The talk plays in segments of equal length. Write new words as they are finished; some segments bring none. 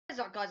What's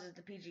up guys, it's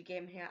the PG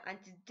Game here, and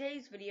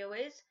today's video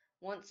is,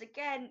 once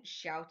again,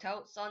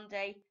 Shoutout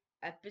Sunday,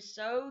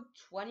 episode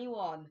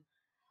 21.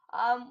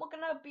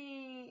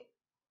 Obviously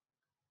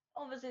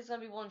it's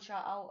gonna be one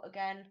shout out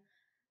again,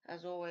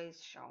 as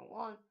always, shout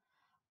one.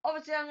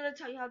 Obviously I'm gonna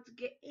tell you how to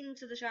get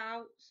into the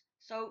shoutouts.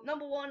 So,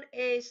 number one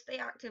is stay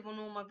active on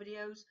all my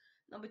videos.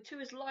 Number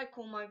two is like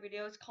all my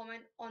videos,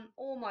 comment on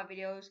all my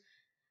videos,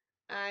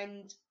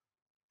 and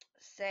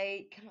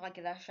say, can I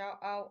get a shout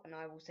out? And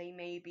I will say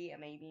maybe,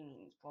 and maybe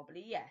means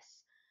probably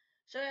yes.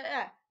 So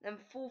yeah, then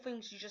 4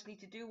 things you just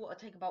need to do, what will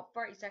take about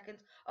 30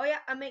 seconds. Oh yeah,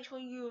 and make sure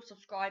you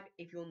subscribe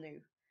if you're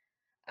new.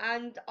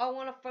 And I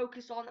want to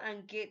focus on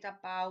and get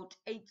about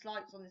 8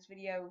 likes on this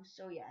video,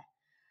 so yeah.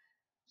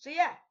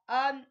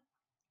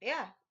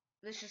 Yeah,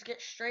 let's just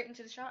get straight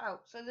into the shout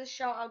out. So this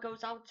shout out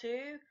goes out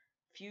to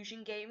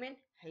Fusion Gaming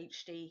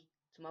HD,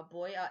 to my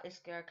boy at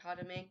Isker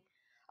Academy.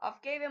 I've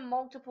gave him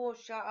multiple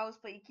shout outs,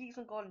 but he keeps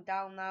on going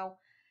down now.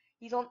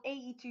 He's on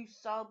 82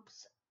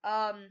 subs.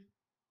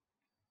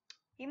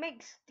 He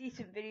makes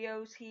decent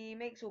videos. He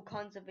makes all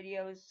kinds of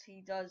videos.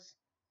 He does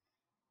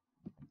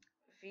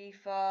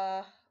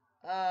FIFA,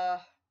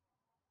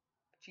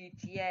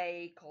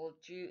 GTA, Call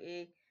of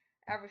Duty,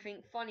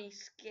 everything, funny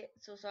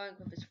skits or something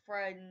with his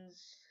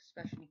friends,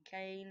 especially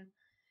Kane.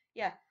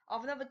 Yeah,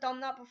 I've never done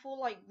that before,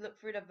 like look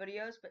through the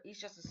videos, but he's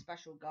just a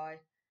special guy.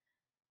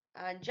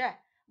 And yeah,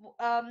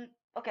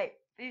 okay,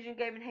 Fusion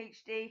Gaming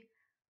HD.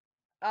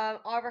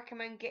 I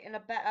recommend getting a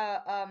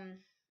better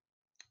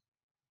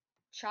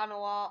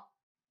channel art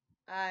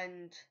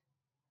and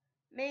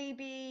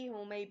maybe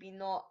or maybe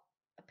not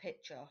a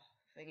picture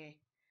thingy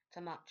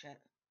to match it.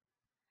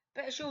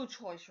 But it's your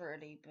choice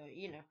really, but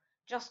you know,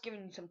 just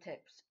giving you some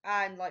tips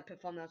and like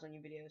put thumbnails on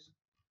your videos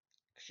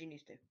because you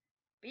need to.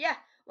 But yeah,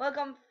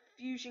 welcome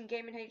Fusion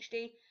Gaming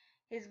HD.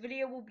 His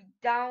video will be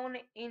down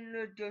in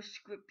the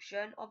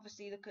description.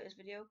 Obviously, look at his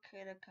video,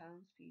 Killer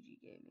Counts PG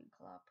Gaming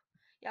Club.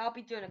 Yeah, I'll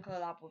be doing a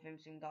collab with him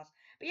soon, guys.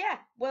 But yeah,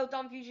 well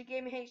done, Fusion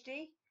Gaming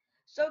HD.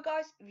 So,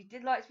 guys, if you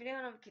did like this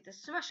video, don't forget to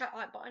smash that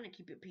like button and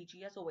keep it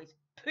PG as always.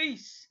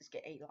 Peace! Let's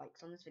get 8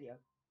 likes on this video.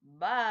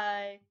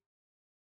 Bye!